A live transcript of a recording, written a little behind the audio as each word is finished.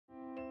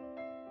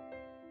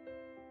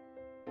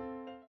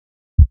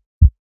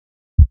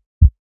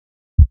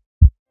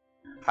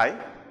Hi,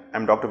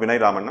 I'm Dr. Vinay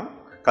Ramanna,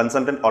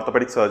 Consultant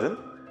Orthopedic Surgeon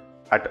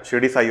at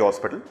Shirdi Sai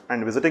Hospital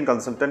and Visiting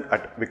Consultant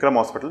at Vikram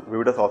Hospital,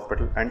 Vividas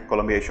Hospital and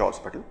Columbia Asia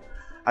Hospital.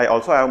 I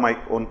also have my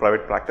own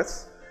private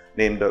practice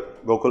named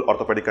Gokul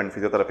Orthopedic and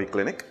Physiotherapy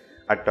Clinic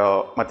at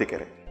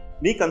Mathikere.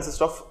 Knee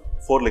consists of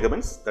 4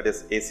 ligaments, that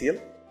is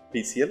ACL,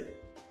 PCL,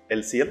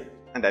 LCL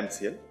and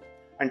MCL,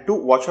 and 2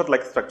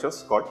 washer-like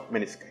structures called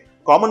menisci.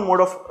 Common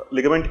mode of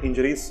ligament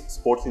injury is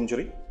sports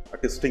injury, a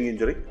twisting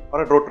injury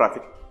or a road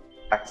traffic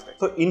accident.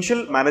 So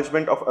initial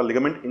management of a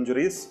ligament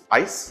injury is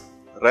ice,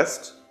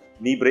 rest,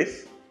 knee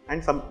brace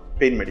and some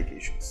pain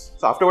medications.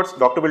 So afterwards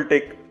doctor will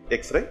take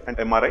X-ray and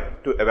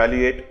MRI to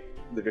evaluate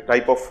the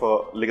type of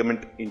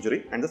ligament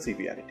injury and the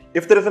severity.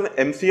 If there is an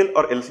MCL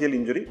or LCL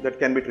injury, that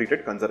can be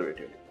treated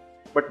conservatively.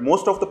 But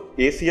most of the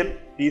ACL,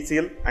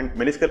 PCL and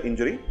meniscal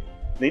injury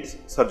needs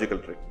surgical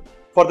treatment.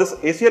 For this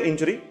ACL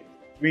injury,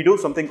 we do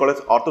something called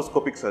as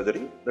orthoscopic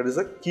surgery, that is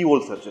a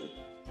keyhole surgery,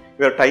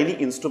 where tiny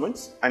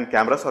instruments and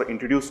cameras are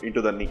introduced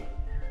into the knee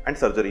and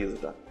surgery is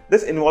done.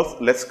 This involves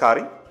less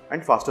scarring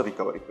and faster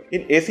recovery period.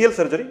 In ACL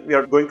surgery, we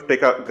are going to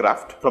take a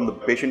graft from the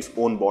patient's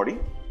own body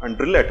and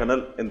drill a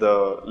tunnel in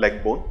the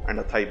leg bone and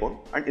a thigh bone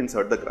and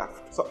insert the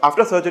graft. So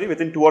after surgery,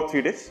 within 2 or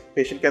 3 days,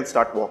 patient can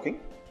start walking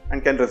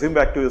and can resume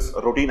back to his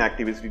routine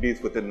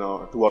activities within 2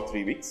 or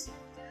 3 weeks.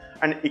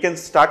 And he can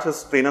start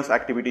his trainer's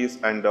activities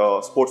and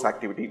sports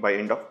activity by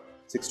end of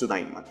 6 to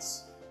 9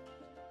 months.